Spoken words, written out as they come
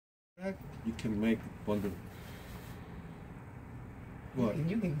you can make bundle. What?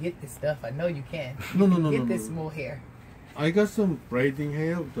 You can get this stuff. I know you can. No. Get this mohair. I got some braiding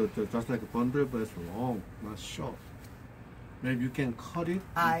hair, just like a bundle, but it's long, not short. Maybe you can cut it.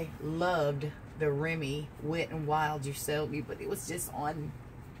 I loved the Remy Wet and Wild you sold me, but it was just on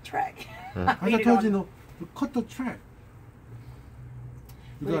track. As I told you, no, you cut the track.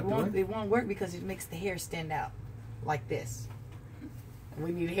 But it won't work because it makes the hair stand out like this. And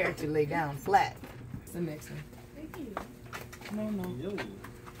we need hair to lay down flat. It's the next one. Thank you. No.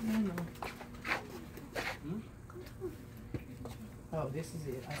 Oh, this is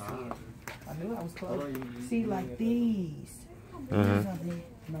it. I see it. I knew I was close. See, like these.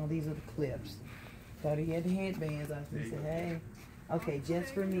 No, these are the clips. Thought he had the headbands. I said, hey. Okay,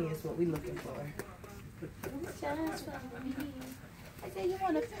 just for me is what we're looking for. Just for me. I said, you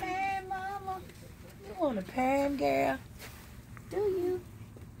want a perm, mama? You want a perm, girl? Do you?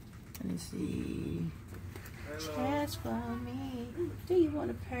 Let me see. Just for me. Do you want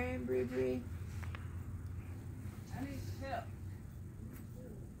a perm, Brie Brie? I need help.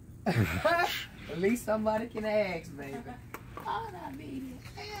 At least somebody can ask, baby. All I need is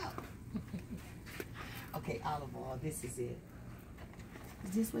help. Okay, olive oil, this is it.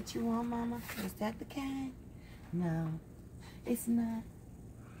 Is this what you want, mama? Is that the kind? No, it's not.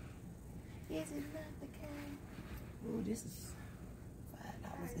 Is it not the kind? Oh, this is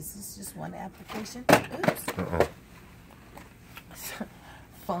 $5. Is this just one application? Oops.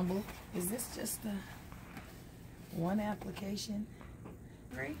 Fumble. Is this just one application?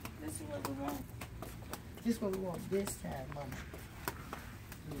 Right? This is what we want. This is what we want this time, mama.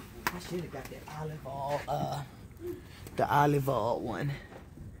 I should have got that olive oil, the olive oil one.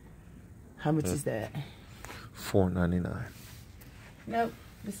 How much is that? $4.99. Nope,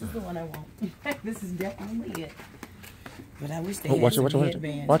 this is the one I want. This is definitely it. But I wish they watch had it, some watch it,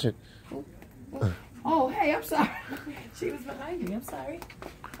 headbands. watch it. Oh, hey, I'm sorry. She was behind me. I'm sorry.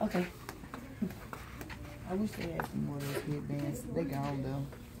 Okay. I wish they had some more of those headbands. They gone though.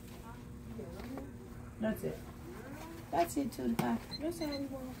 That's it. That's it, too. That's all we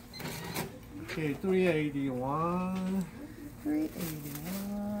want. Okay, 381.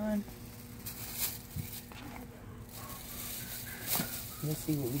 381. Let's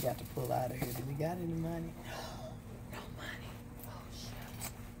see what we got to pull out of here. Do we got any money? No money. Oh,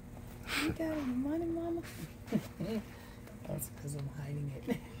 shit. You got any money, mama? That's because I'm hiding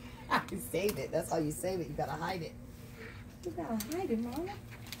it. I can save it. That's how you save it. You gotta hide it. You gotta hide it, mama.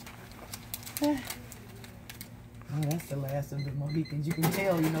 Oh, that's the last of the Mohicans. You can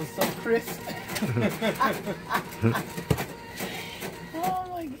tell, you know, so crisp. Oh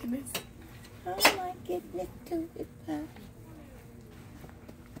my goodness. Oh my goodness.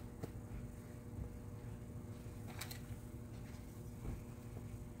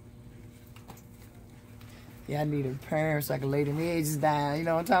 Yeah, I need a perm so I can lay them edges down. You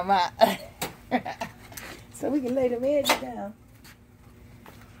know what I'm talking about? So we can lay them edges down.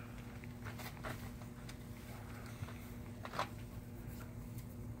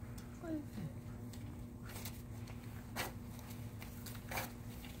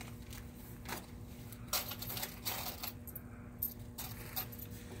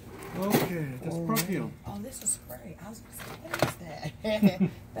 Okay, that's perfume. Oh, this is spray. I was going to say, what is that?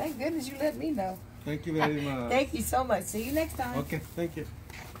 Thank goodness you let me know. Thank you very much. Thank you so much. See you next time. Okay, thank you.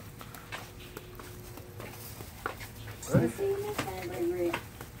 See you next time, Ray.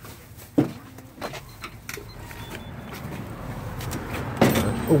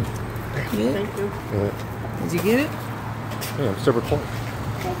 Oh, Thank you. Did you get it? yeah, separate point.